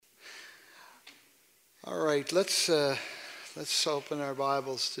All right, let's open our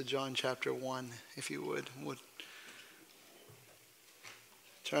Bibles to John chapter 1, if you would.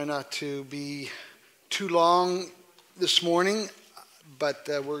 Try not to be too long this morning, but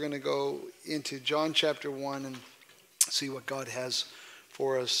we're going to go into John chapter 1 and see what God has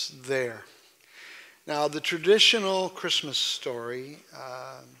for us there. Now, the traditional Christmas story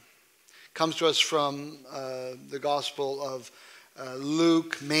comes to us from the Gospel of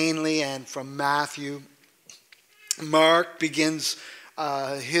Luke mainly, and from Matthew. Mark begins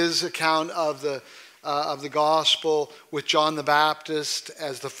his account of the gospel with John the Baptist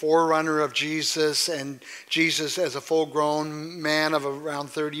as the forerunner of Jesus, and Jesus as a full-grown man of around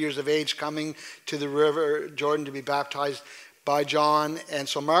 30 years of age coming to the river Jordan to be baptized by John. And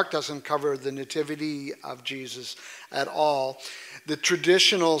so Mark doesn't cover the nativity of Jesus at all. The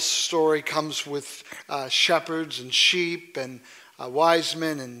traditional story comes with shepherds and sheep and wise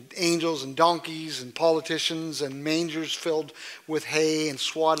men and angels and donkeys and politicians and mangers filled with hay and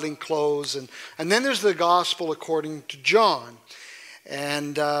swaddling clothes. And then there's the gospel according to John.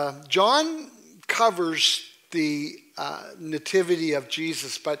 And John covers the nativity of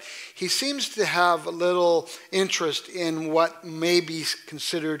Jesus, but he seems to have a little interest in what may be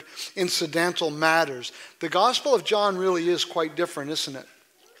considered incidental matters. The Gospel of John really is quite different, isn't it?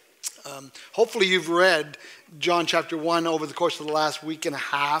 Hopefully you've read John chapter 1 over the course of the last week and a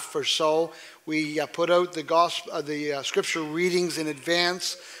half or so. We put out the scripture readings in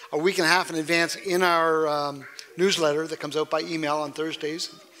advance, a week and a half in advance, in our newsletter that comes out by email on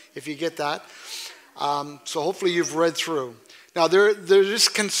Thursdays, if you get that. So hopefully you've read through. Now there's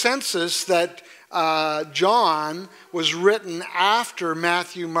consensus that John was written after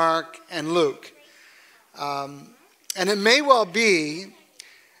Matthew, Mark, and Luke. And it may well be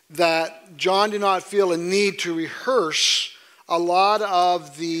that John did not feel a need to rehearse a lot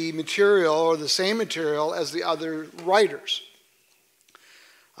of the material or the same material as the other writers.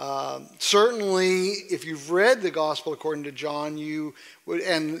 Certainly, if you've read the Gospel according to John, you would,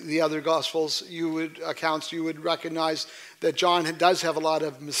 and the other Gospels, you would recognize that John does have a lot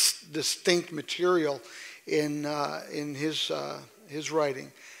of distinct material in his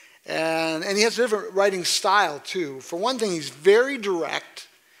writing, and he has a different writing style too. For one thing, he's very direct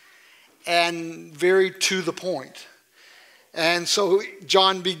and very to the point. And so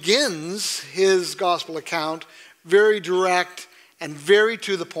John begins his gospel account very direct and very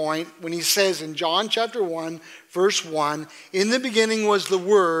to the point when he says in John chapter 1, verse 1, "In the beginning was the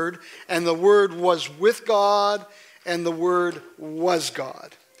Word, and the Word was with God, and the Word was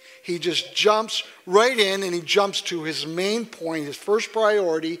God." He just jumps right in, and he jumps to his main point, his first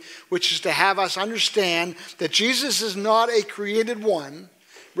priority, which is to have us understand that Jesus is not a created one.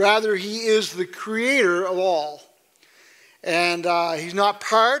 Rather, he is the creator of all. And he's not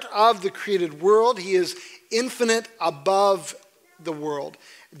part of the created world. He is infinite above the world.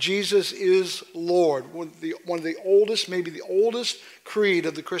 Jesus is Lord. One of the oldest, maybe the oldest creed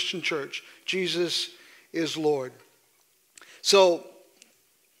of the Christian church. Jesus is Lord. So,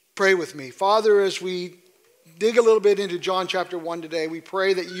 pray with me. Father, as we dig a little bit into John chapter 1 today, we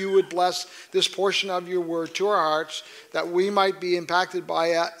pray that you would bless this portion of your word to our hearts, that we might be impacted by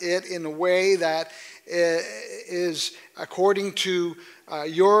it in a way that is according to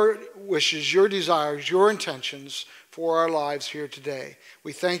your wishes, your desires, your intentions for our lives here today.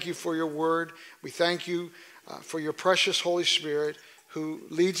 We thank you for your word. We thank you for your precious Holy Spirit who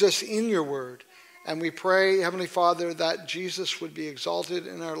leads us in your word. And we pray, Heavenly Father, that Jesus would be exalted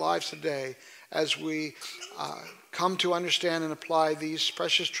in our lives today as we come to understand and apply these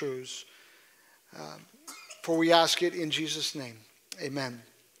precious truths. For we ask it in Jesus' name. Amen.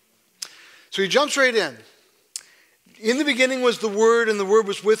 So he jumps right in. In the beginning was the Word, and the Word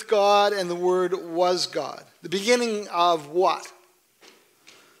was with God, and the Word was God. The beginning of what?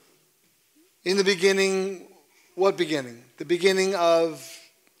 In the beginning, what beginning? The beginning of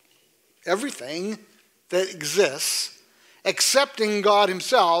everything that exists, excepting God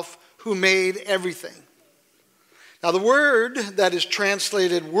himself, who made everything. Now, the word that is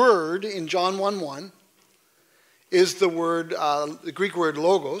translated word in John 1:1 is the Greek word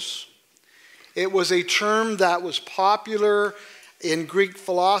logos. It was a term that was popular in Greek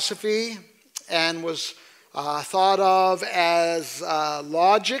philosophy and was thought of as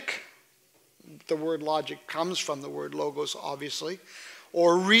logic. The word logic comes from the word logos, obviously,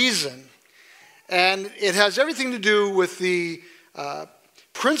 or reason. And it has everything to do with the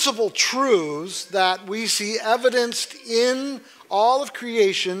principal truths that we see evidenced in all of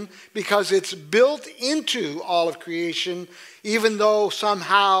creation, because it's built into all of creation, even though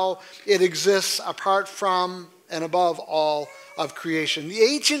somehow it exists apart from and above all of creation. The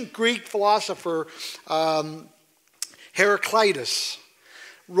ancient Greek philosopher Heraclitus,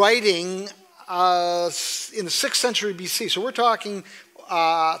 writing in the 6th century BC, so we're talking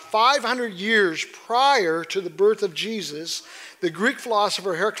 500 years prior to the birth of Jesus, the Greek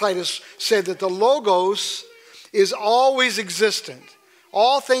philosopher Heraclitus said that the Logos is always existent.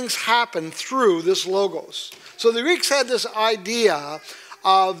 All things happen through this Logos. So the Greeks had this idea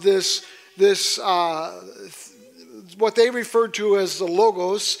of this what they referred to as the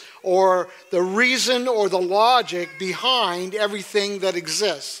Logos, or the reason or the logic behind everything that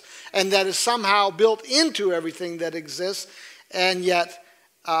exists, and that is somehow built into everything that exists, and yet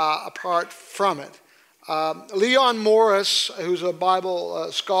apart from it. Leon Morris, who's a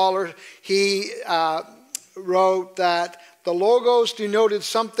Bible scholar, he wrote that the Logos denoted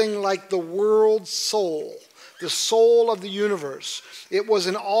something like the world's soul, the soul of the universe. It was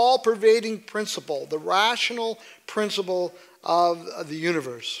an all-pervading principle, the rational principle of the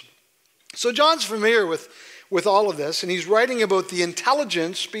universe. So John's familiar with all of this, and he's writing about the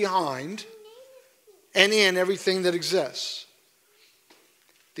intelligence behind and in everything that exists.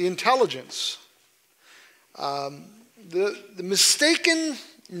 The intelligence. The mistaken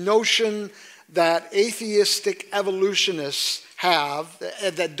notion that atheistic evolutionists have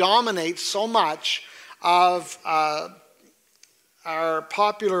that dominates so much of our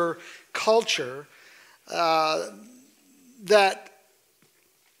popular culture that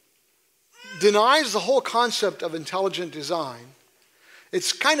denies the whole concept of intelligent design.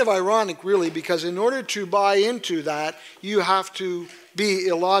 It's kind of ironic, really, because in order to buy into that, you have to be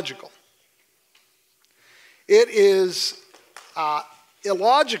illogical. It is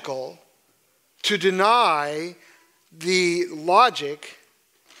illogical to deny the logic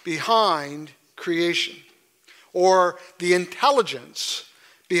behind creation, or the intelligence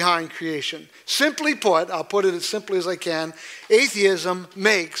behind creation. Simply put, I'll put it as simply as I can, atheism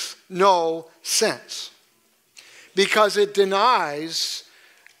makes no sense because it denies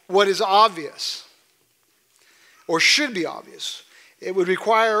what is obvious or should be obvious. It would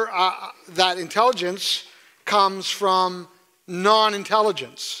require that intelligence comes from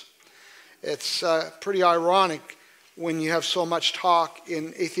non-intelligence. It's pretty ironic when you have so much talk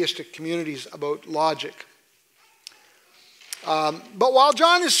in atheistic communities about logic. But while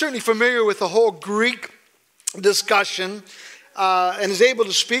John is certainly familiar with the whole Greek discussion and is able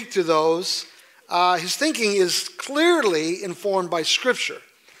to speak to those, his thinking is clearly informed by Scripture.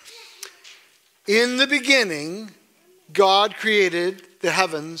 In the beginning, God created the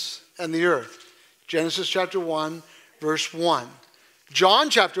heavens and the earth. Genesis chapter 1, verse 1. John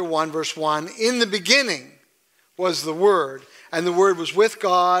chapter 1, verse 1, in the beginning was the Word, and the Word was with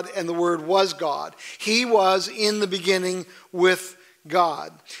God, and the Word was God. He was in the beginning with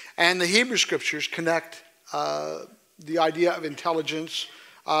God. And the Hebrew Scriptures connect the idea of intelligence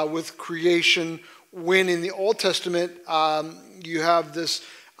with creation, when in the Old Testament you have this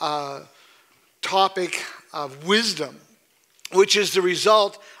topic of wisdom, which is the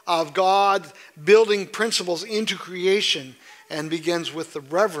result of God building principles into creation, and begins with the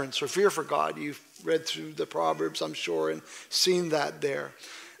reverence or fear for God. You've read through the Proverbs, I'm sure, and seen that there.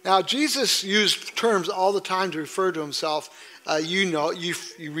 Now, Jesus used terms all the time to refer to himself. You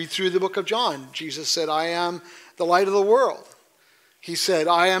read through the book of John. Jesus said, I am the light of the world. He said,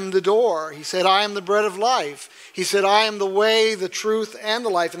 I am the door. He said, I am the bread of life. He said, I am the way, the truth, and the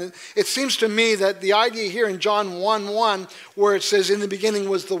life. And it seems to me that the idea here in John 1:1, where it says, in the beginning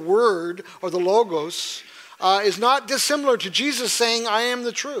was the Word, or the Logos, is not dissimilar to Jesus saying, I am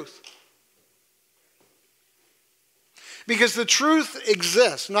the truth. Because the truth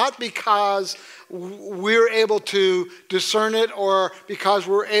exists, not because we're able to discern it or because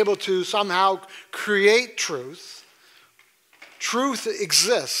we're able to somehow create truth. Truth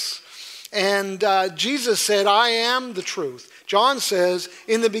exists. And Jesus said, I am the truth. John says,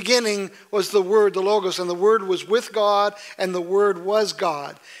 in the beginning was the Word, the Logos, and the Word was with God, and the Word was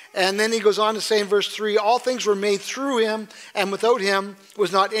God. And then he goes on to say in verse 3, all things were made through him, and without him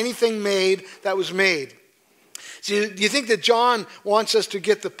was not anything made that was made. So do you think that John wants us to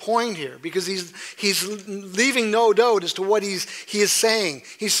get the point here? Because he's leaving no doubt as to what he is saying.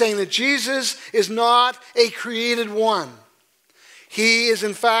 He's saying that Jesus is not a created one. He is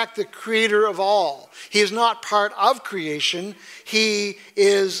in fact the creator of all. He is not part of creation. He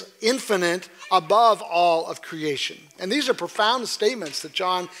is infinite above all of creation. And these are profound statements that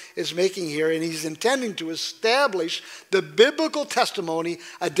John is making here, and he's intending to establish the biblical testimony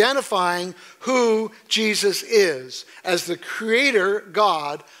identifying who Jesus is as the creator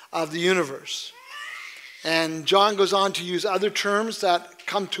God of the universe. And John goes on to use other terms that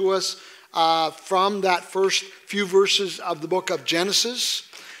come to us from that first few verses of the book of Genesis.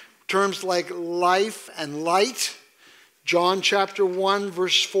 Terms like life and light. John chapter 1,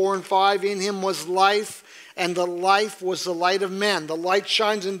 verse 4 and 5, in him was life, and the life was the light of men. The light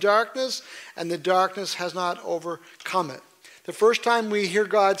shines in darkness, and the darkness has not overcome it. The first time we hear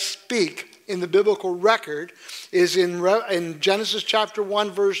God speak in the biblical record is in Genesis chapter 1,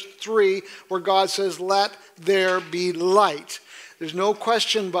 verse 3, where God says, let there be light. There's no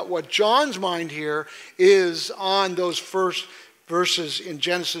question but what John's mind here is on those first verses in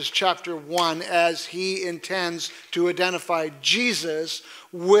Genesis chapter 1 as he intends to identify Jesus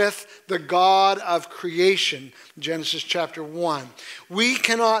with the God of creation. Genesis chapter 1. We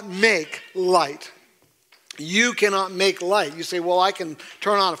cannot make light. You cannot make light. You say, well, I can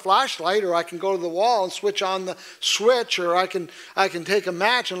turn on a flashlight, or I can go to the wall and switch on the switch, or I can take a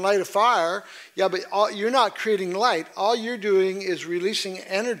match and light a fire. Yeah, but you're not creating light. All you're doing is releasing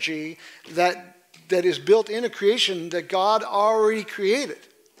energy that is built into creation that God already created.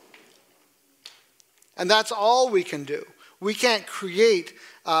 And that's all we can do. We can't create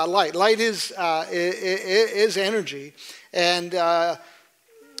light. Light is energy, and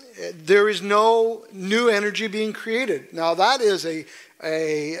there is no new energy being created. Now that is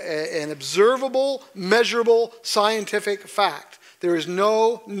an observable, measurable, scientific fact. There is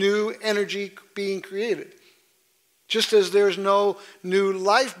no new energy being created. Just as there's no new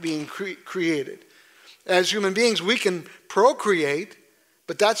life being created. As human beings, we can procreate,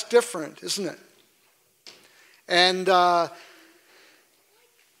 but that's different, isn't it? And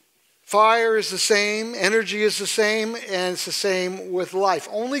fire is the same, energy is the same, and it's the same with life.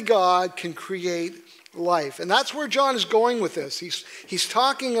 Only God can create life. And that's where John is going with this. He's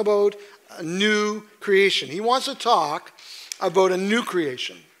talking about a new creation. He wants to talk about a new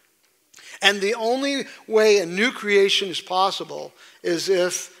creation. And the only way a new creation is possible is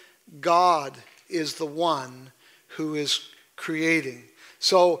if God is the one who is creating.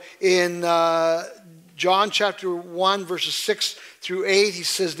 So in John chapter 1, verses 6 through 8, he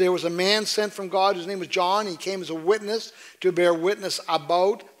says, there was a man sent from God whose name was John. He came as a witness to bear witness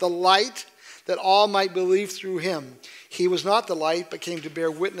about the light, that all might believe through him. He was not the light, but came to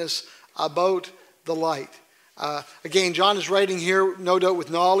bear witness about the light. Again, John is writing here, no doubt,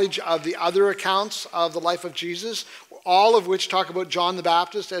 with knowledge of the other accounts of the life of Jesus, all of which talk about John the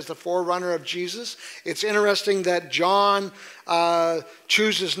Baptist as the forerunner of Jesus. It's interesting that John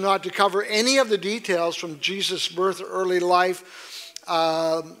chooses not to cover any of the details from Jesus' birth or early life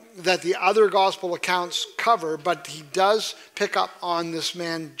that the other gospel accounts cover, but he does pick up on this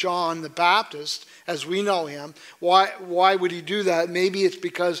man, John the Baptist, as we know him. Why would he do that? Maybe it's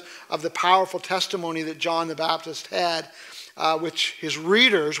because of the powerful testimony that John the Baptist had, which his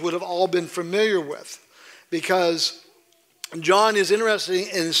readers would have all been familiar with, because John is interested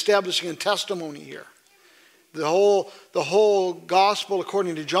in establishing a testimony here. The whole gospel,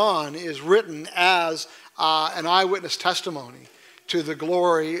 according to John, is written as an eyewitness testimony to the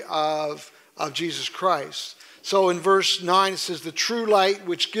glory of Jesus Christ. So in verse 9 it says, the true light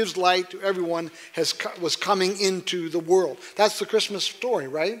which gives light to everyone was coming into the world. That's the Christmas story,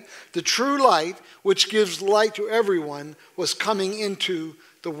 right? The true light which gives light to everyone was coming into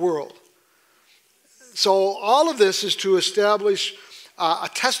the world. So all of this is to establish a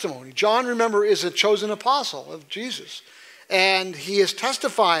testimony. John, remember, is a chosen apostle of Jesus. And he is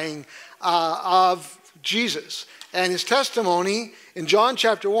testifying of Jesus. And his testimony in John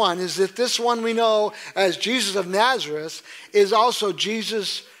chapter 1 is that this one we know as Jesus of Nazareth is also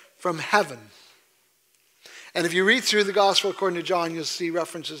Jesus from heaven. And if you read through the gospel according to John, you'll see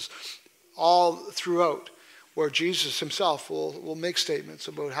references all throughout where Jesus himself will make statements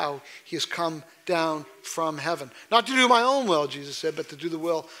about how he has come down from heaven. Not to do my own will, Jesus said, but to do the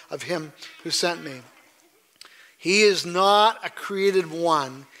will of him who sent me. He is not a created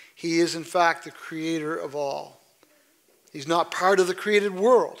one. He is, in fact, the creator of all. He's not part of the created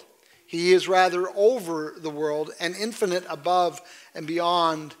world. He is rather over the world and infinite above and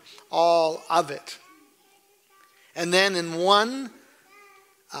beyond all of it. And then in one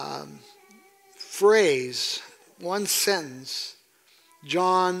phrase, one sentence,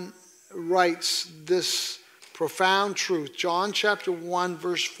 John writes this profound truth. John chapter 1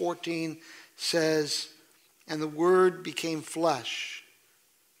 verse 14 says, and the Word became flesh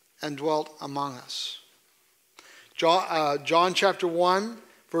and dwelt among us. John chapter 1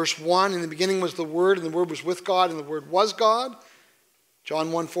 verse 1, in the beginning was the Word, and the Word was with God, and the Word was God.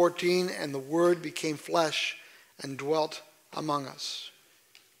 John 1:14, and the Word became flesh and dwelt among us.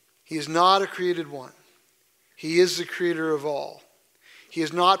 He is not a created one. He is the creator of all. He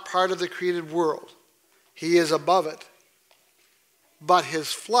is not part of the created world. He is above it. But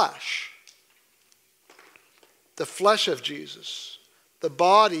his flesh the flesh of Jesus, the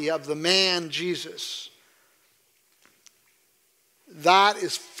body of the man Jesus, that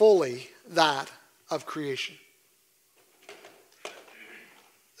is fully that of creation.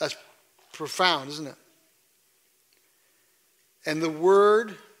 That's profound, isn't it? And the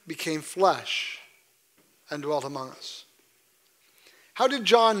Word became flesh and dwelt among us. How did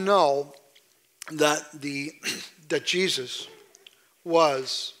John know that Jesus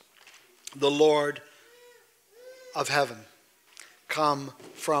was the Lord of heaven, come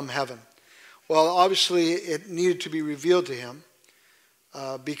from heaven? Well, obviously it needed to be revealed to him,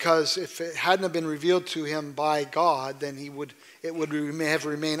 because if it hadn't have been revealed to him by God, then it would have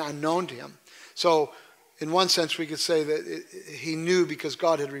remained unknown to him. So in one sense we could say that he knew because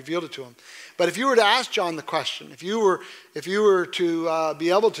God had revealed it to him. But if you were to ask John the question, if you were to be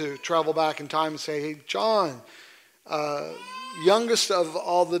able to travel back in time and say, hey, John, youngest of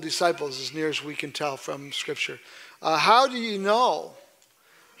all the disciples, as near as we can tell from Scripture, how do you know?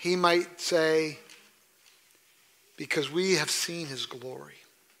 He might say, because we have seen his glory.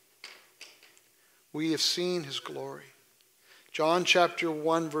 We have seen his glory. John chapter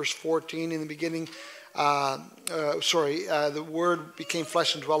 1, verse 14, in the beginning, the Word became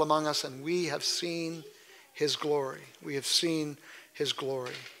flesh and dwelt among us, and we have seen his glory. We have seen his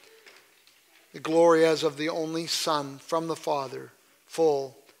glory. The glory as of the only Son from the Father,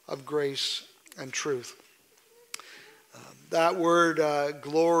 full of grace and truth. That word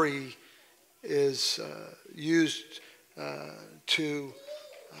glory is used to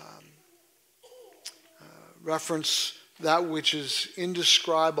reference that which is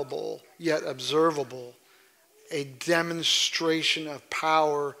indescribable yet observable, a demonstration of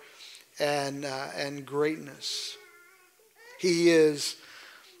power and greatness. He is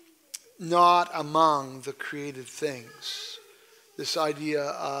not among the created things. This idea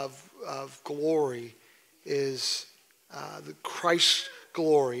of glory is the Christ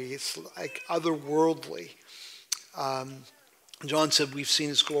glory. It's like otherworldly. John said we've seen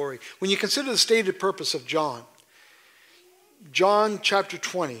his glory. When you consider the stated purpose of John chapter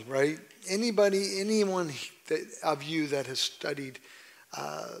 20, right? Anyone of you that has studied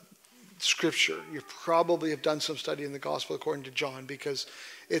Scripture, you probably have done some study in the Gospel according to John, because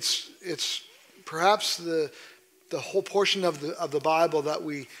it's perhaps the whole portion of the Bible that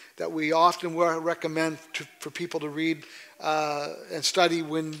we often recommend for people to read and study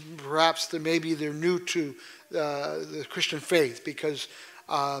when perhaps they're new to the Christian faith, because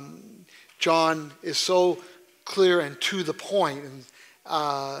John is so clear and to the point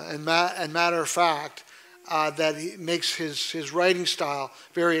and matter of fact that he makes his writing style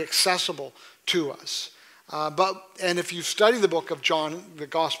very accessible to us. And if you study the book of John, the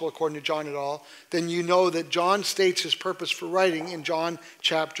Gospel according to John at all, then you know that John states his purpose for writing in John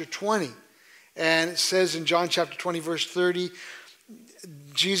chapter 20. And it says in John chapter 20, verse 30,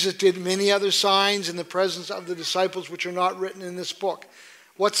 Jesus did many other signs in the presence of the disciples which are not written in this book.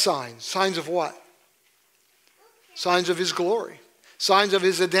 What signs? Signs of what? Signs of his glory. Signs of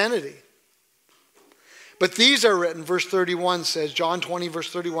his identity. But these are written, verse 31 says, John 20,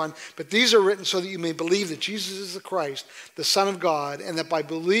 verse 31, but these are written so that you may believe that Jesus is the Christ, the Son of God, and that by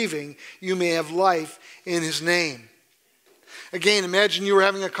believing you may have life in his name. Again, imagine you were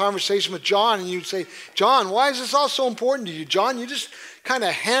having a conversation with John and you'd say, John, why is this all so important to you? John, you're just kind of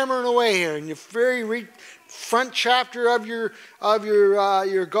hammering away here in your very front chapter of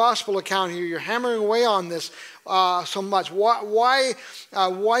your gospel account here. You're hammering away on this so much. Why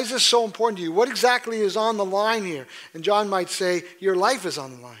is this so important to you? What exactly is on the line here? And John might say, your life is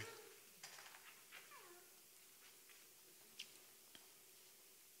on the line.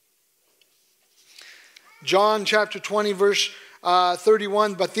 John chapter 20, verse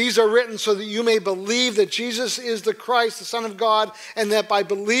 31, but these are written so that you may believe that Jesus is the Christ, the Son of God, and that by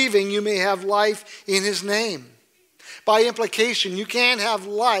believing you may have life in his name. By implication, you can't have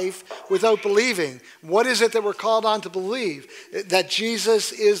life without believing. What is it that we're called on to believe? That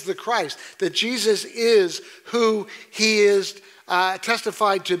Jesus is the Christ, that Jesus is who he is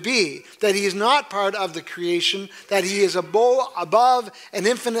testified to be, that he is not part of the creation, that he is above and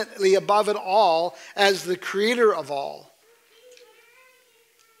infinitely above it all as the creator of all.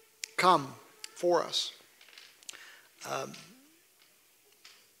 Come for us.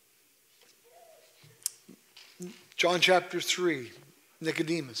 John chapter 3,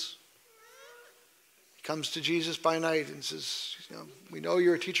 Nicodemus comes to Jesus by night and says, we know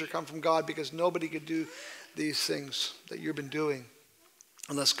you're a teacher come from God, because nobody could do these things that you've been doing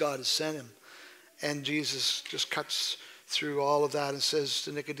unless God has sent him. And Jesus just cuts through all of that and says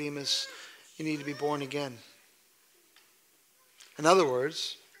to Nicodemus, you need to be born again. In other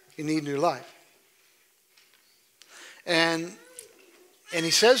words, you need new life. And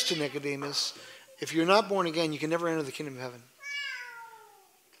he says to Nicodemus, if you're not born again, you can never enter the kingdom of heaven.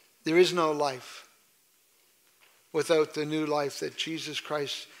 There is no life without the new life that Jesus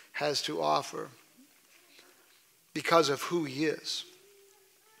Christ has to offer because of who he is.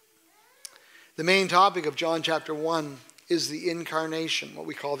 The main topic of John chapter 1 is the incarnation, what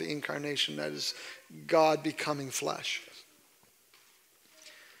we call the incarnation, that is God becoming flesh.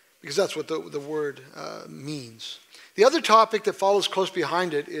 Because that's what the word means. The other topic that follows close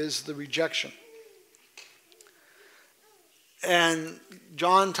behind it is the rejection. And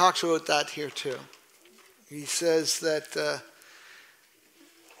John talks about that here too. He says that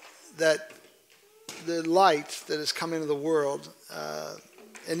that the light that has come into the world,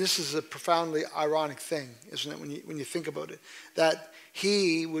 and this is a profoundly ironic thing, isn't it, when you think about it, that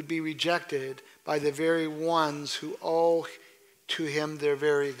he would be rejected by the very ones who owe to him their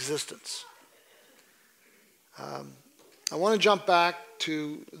very existence. I want to jump back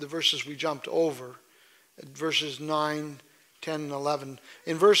to the verses we jumped over, verses 9, 10, and 11.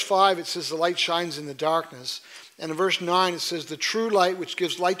 In verse 5, it says, the light shines in the darkness. And in verse 9, it says, the true light which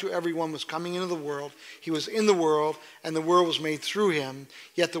gives light to everyone was coming into the world. He was in the world, and the world was made through him,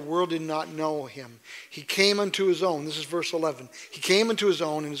 yet the world did not know him. He came unto his own. This is verse 11. He came unto his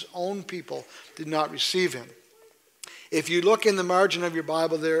own, and his own people did not receive him. If you look in the margin of your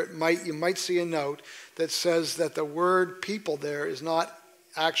Bible there, you might see a note that says that the word people there is not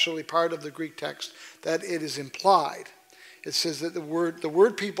actually part of the Greek text, that it is implied. It says that the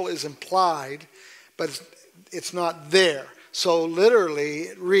word people is implied, but it's not there. So literally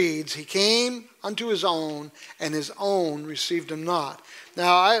it reads, he came unto his own, and his own received him not.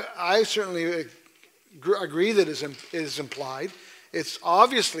 Now I certainly agree that it is implied. It's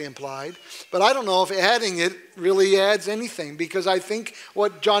obviously implied, but I don't know if adding it really adds anything, because I think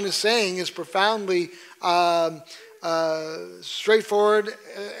what John is saying is profoundly straightforward,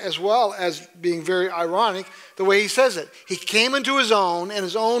 as well as being very ironic the way he says it. He came into his own, and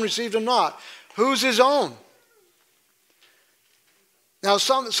his own received him not. Who's his own? Now,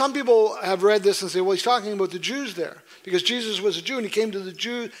 some people have read this and say, well, he's talking about the Jews there, because Jesus was a Jew, and he came to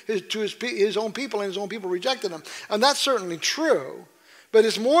the his own people, and his own people rejected him. And that's certainly true, but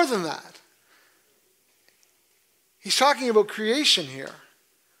it's more than that. He's talking about creation here.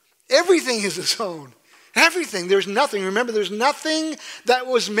 Everything is his own. Everything. There's nothing. Remember, there's nothing that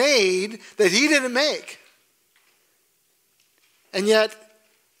was made that he didn't make. And yet,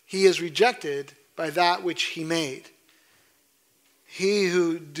 he is rejected by that which he made. He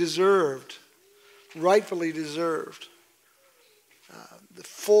who rightfully deserved, the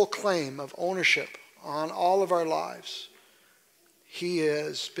full claim of ownership on all of our lives, he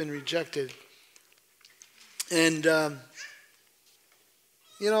has been rejected. And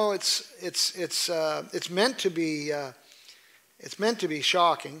it's meant to be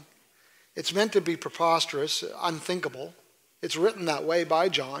shocking. It's meant to be preposterous, unthinkable. It's written that way by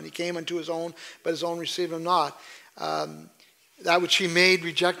John. He came unto his own, but his own received him not. That which he made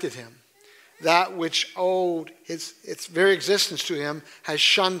rejected him. That which owed its very existence to him has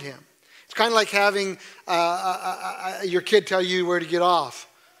shunned him. It's kind of like having your kid tell you where to get off,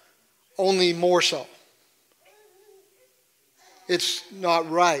 only more so. It's not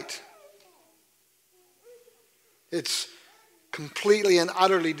right. It's completely and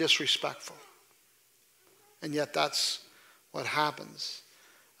utterly disrespectful. And yet that's what happens.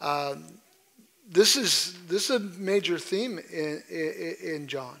 This is a major theme in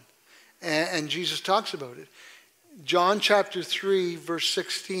John. And Jesus talks about it. John chapter 3, verse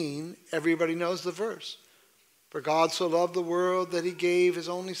 16, everybody knows the verse. For God so loved the world that he gave his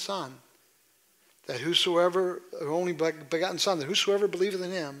only Son, that only begotten Son, that whosoever believeth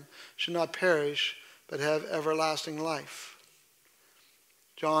in him should not perish, but have everlasting life.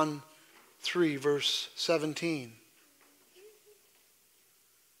 John 3, verse 17.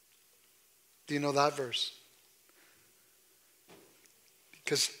 Do you know that verse?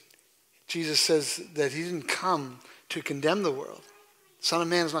 Because Jesus says that he didn't come to condemn the world. The Son of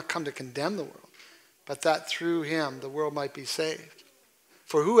Man has not come to condemn the world, but that through him the world might be saved.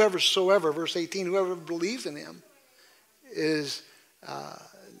 For whoeversoever, verse 18, whoever believes in him is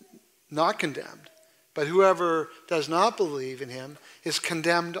not condemned. But whoever does not believe in him is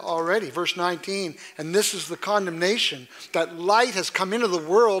condemned already. Verse 19, and this is the condemnation, that light has come into the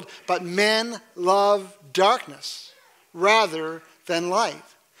world, but men love darkness rather than light.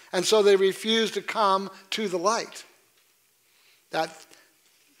 And so they refuse to come to the light. That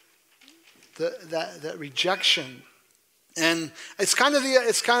rejection. And it's kind of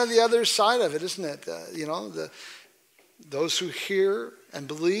the other side of it, isn't it? Those who hear and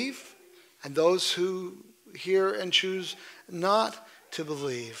believe, and those who hear and choose not to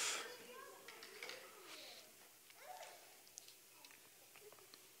believe.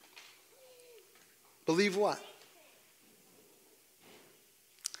 Believe what?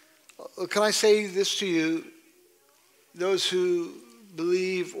 Can I say this to you, those who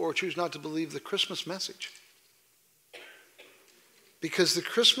believe or choose not to believe the Christmas message? Because the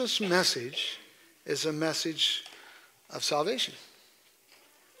Christmas message is a message of salvation.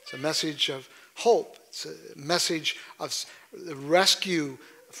 It's a message of hope. It's a message of rescue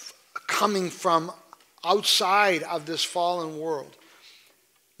coming from outside of this fallen world.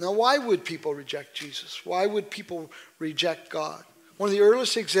 Now, why would people reject Jesus? Why would people reject God? One of the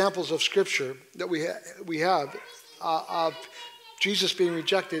earliest examples of Scripture that we have of Jesus being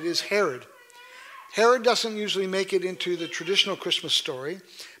rejected is Herod. Herod doesn't usually make it into the traditional Christmas story,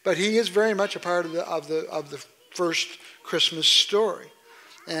 but he is very much a part of the first Christmas story.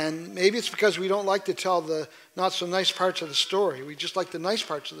 And maybe it's because we don't like to tell the not so nice parts of the story. We just like the nice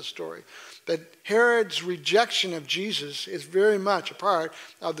parts of the story. But Herod's rejection of Jesus is very much a part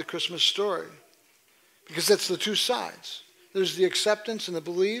of the Christmas story. Because that's the two sides. There's the acceptance and the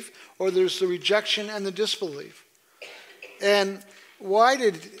belief, or there's the rejection and the disbelief. And why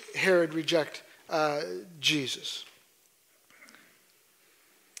did Herod reject Jesus?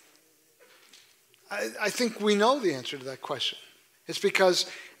 I think we know the answer to that question. It's because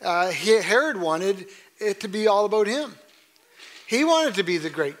Herod wanted it to be all about him. He wanted to be the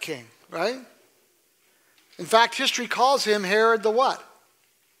great king, right? In fact, history calls him Herod the what?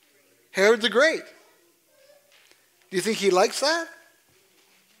 Herod the Great. Do you think he likes that?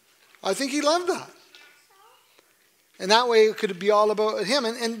 I think he loved that. And that way it could be all about him.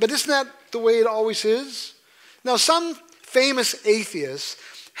 But isn't that the way it always is? Now, some famous atheists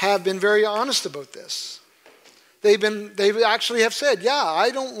have been very honest about this. They actually have said, yeah, I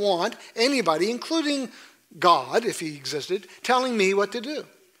don't want anybody, including God, if he existed, telling me what to do.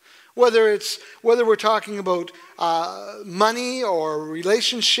 Whether we're talking about money or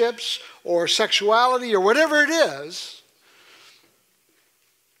relationships or sexuality or whatever it is.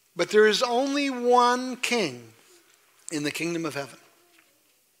 But there is only one king in the kingdom of heaven.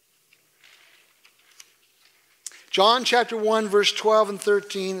 John chapter 1, verse 12 and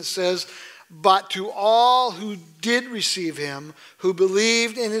 13, it says, "But to all who did receive him, who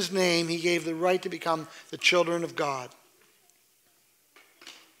believed in his name, he gave the right to become the children of God.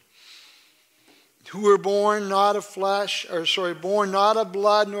 Who were born not of blood,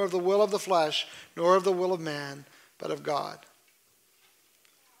 nor of the will of the flesh, nor of the will of man, but of God."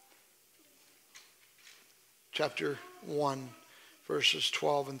 Chapter 1, verses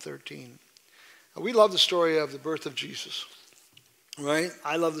 12 and 13. We love the story of the birth of Jesus, right?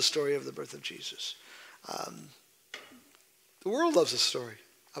 I love the story of the birth of Jesus. The world loves the story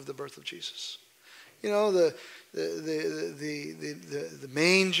of the birth of Jesus. You know, the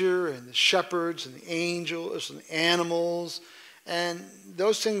manger and the shepherds and the angels and the animals, and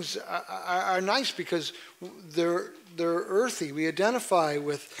those things are nice because they're earthy. We identify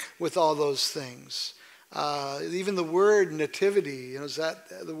with all those things. Even the word nativity, is that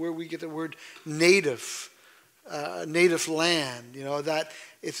the word we get the word native, native land. That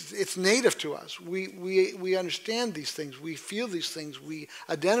it's native to us. We understand these things. We feel these things. We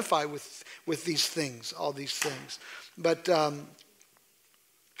identify with these things, all these things. But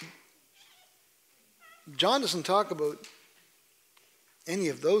John doesn't talk about any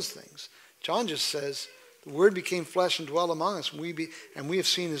of those things. John just says, "The Word became flesh and dwelt among us, and we have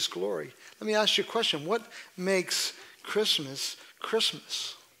seen His glory." Let me ask you a question. What makes Christmas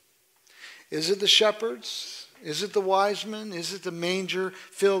Christmas? Is it the shepherds? Is it the wise men? Is it the manger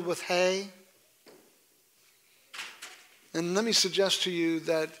filled with hay? And let me suggest to you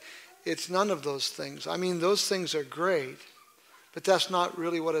that it's none of those things. I mean, those things are great, but that's not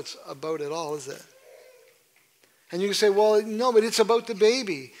really what it's about at all, is it? And you can say, well, no, but it's about the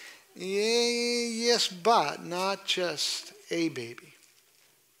baby. Yes, but not just a baby.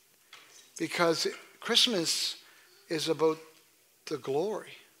 Because Christmas is about the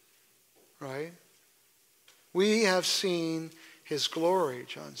glory, right? We have seen His glory,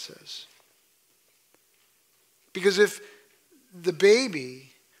 John says. Because if the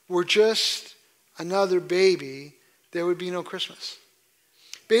baby were just another baby, there would be no Christmas.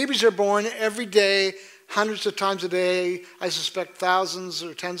 Babies are born every day, hundreds of times a day. I suspect thousands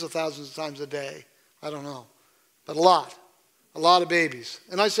or tens of thousands of times a day. I don't know. But a lot of babies.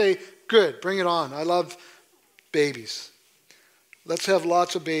 And I say, good, bring it on. I love babies. Let's have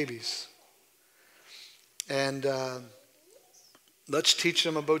lots of babies. And let's teach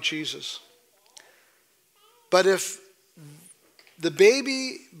them about Jesus. But if the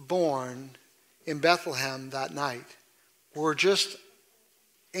baby born in Bethlehem that night were just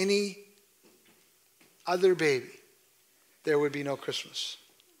any other baby, there would be no Christmas.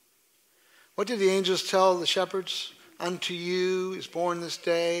 What did the angels tell the shepherds? Unto you is born this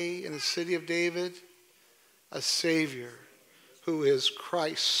day in the city of David a Savior who is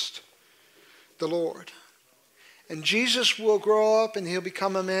Christ the Lord. And Jesus will grow up and he'll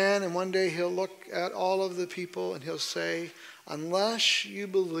become a man, and one day he'll look at all of the people and he'll say, unless you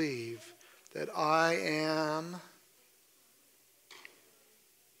believe that I am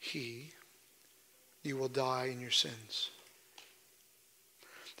he, you will die in your sins.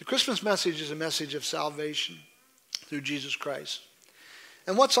 The Christmas message is a message of salvation through Jesus Christ.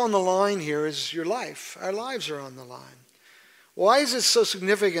 And what's on the line here is your life. Our lives are on the line. Why is it so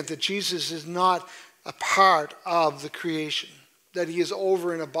significant that Jesus is not a part of the creation, that he is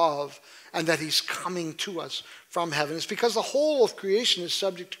over and above, and that he's coming to us from heaven? It's because the whole of creation is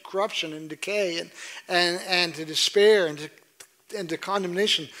subject to corruption and decay and to despair and to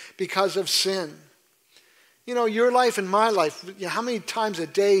condemnation because of sin. You know, your life and my life, how many times a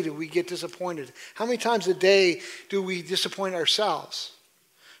day do we get disappointed? How many times a day do we disappoint ourselves?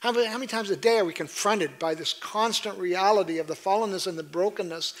 How many times a day are we confronted by this constant reality of the fallenness and the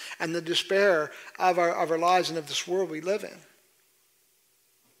brokenness and the despair of our lives and of this world we live in?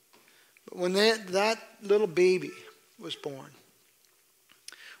 But when that little baby was born,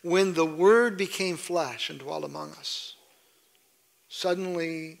 when the Word became flesh and dwelt among us,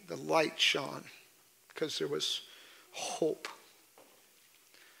 suddenly the light shone because there was hope.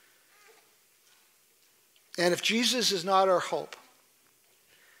 And if Jesus is not our hope,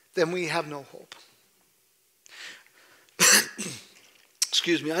 then we have no hope.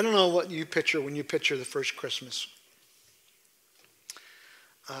 Excuse me, I don't know what you picture when you picture the first Christmas.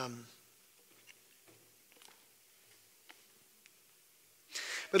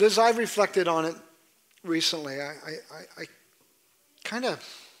 But as I've reflected on it recently, I kind of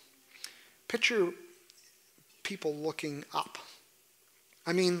picture people looking up.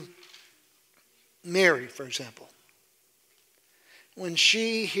 I mean, Mary, for example. When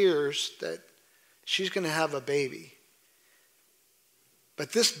she hears that she's going to have a baby,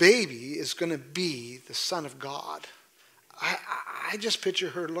 but this baby is going to be the Son of God, I just picture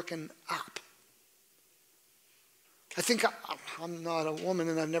her looking up. I think I'm not a woman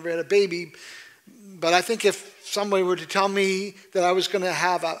and I've never had a baby, but I think if somebody were to tell me that I was going to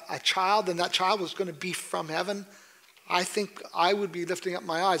have a child and that child was going to be from heaven, I think I would be lifting up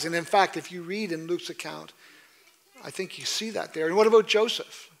my eyes. And in fact, if you read in Luke's account, I think you see that there. And what about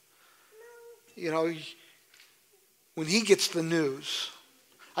Joseph? You know, when he gets the news,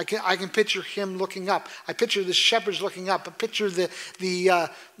 I can picture him looking up. I picture the shepherds looking up. I picture the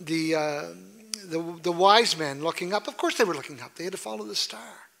wise men looking up. Of course they were looking up. They had to follow the star.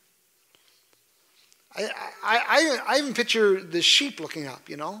 I even picture the sheep looking up,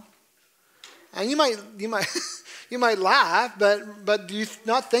 you know. And you might you might laugh, but do you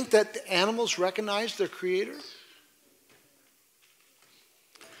not think that animals recognize their creator?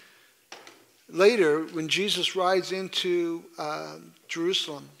 Later, when Jesus rides into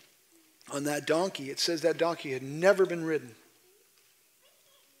Jerusalem on that donkey, it says that donkey had never been ridden.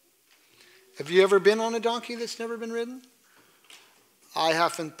 Have you ever been on a donkey that's never been ridden? I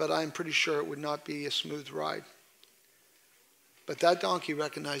haven't, but I'm pretty sure it would not be a smooth ride. But that donkey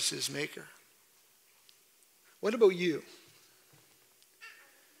recognized his maker. What about you?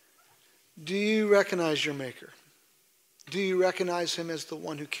 Do you recognize your maker? Do you recognize him as the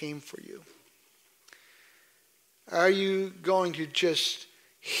one who came for you? Are you going to just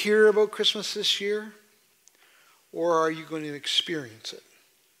hear about Christmas this year? Or are you going to experience it?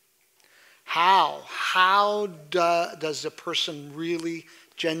 How does a person really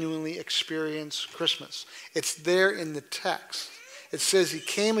genuinely experience Christmas? It's there in the text. It says he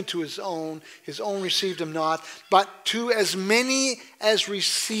came into his own received him not, but to as many as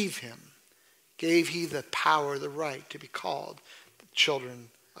receive him gave he the power, the right to be called the children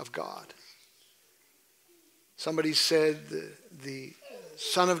of God. Somebody said the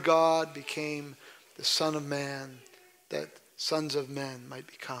Son of God became the Son of Man, that sons of men might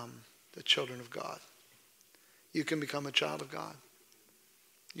become the children of God. You can become a child of God.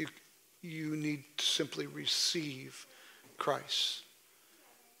 You need to simply receive Christ.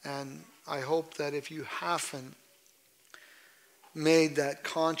 And I hope that if you haven't made that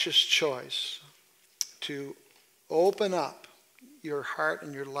conscious choice to open up your heart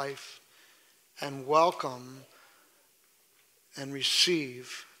and your life and welcome and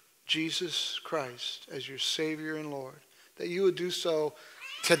receive Jesus Christ as your Savior and Lord, that you would do so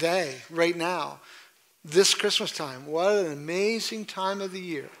today, right now, this Christmas time. What an amazing time of the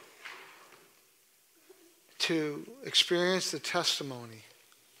year to experience the testimony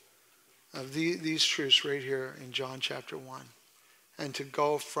of these truths right here in John chapter 1, and to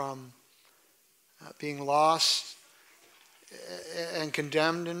go from being lost and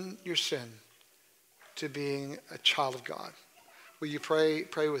condemned in your sin to being a child of God. Will you pray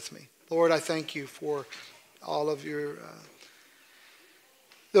with me? Lord, I thank you for all of your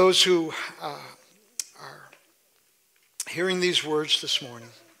those who are hearing these words this morning.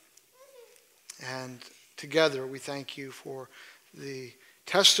 And together we thank you for the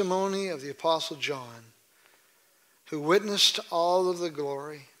testimony of the Apostle John, who witnessed all of the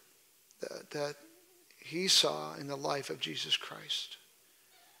glory that he saw in the life of Jesus Christ,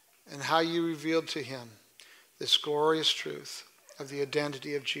 and how you revealed to him this glorious truth of the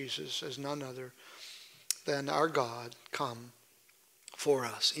identity of Jesus as none other than our God come for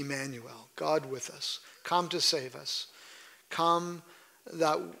us, Emmanuel, God with us, come to save us, come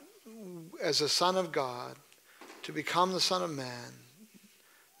that as a Son of God to become the Son of Man,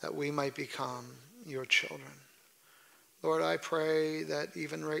 that we might become your children. Lord, I pray that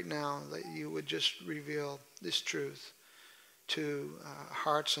even right now that you would just reveal this truth to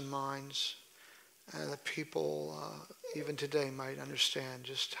hearts and minds, and that people even today might understand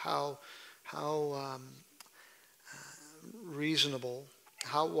just how reasonable,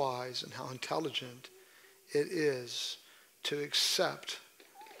 how wise, and how intelligent it is to accept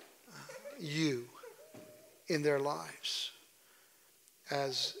you in their lives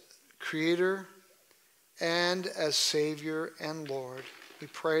as Creator and as Savior and Lord. We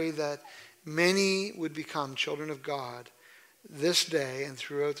pray that many would become children of God this day and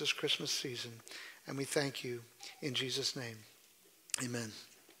throughout this Christmas season. And we thank you in Jesus' name. Amen.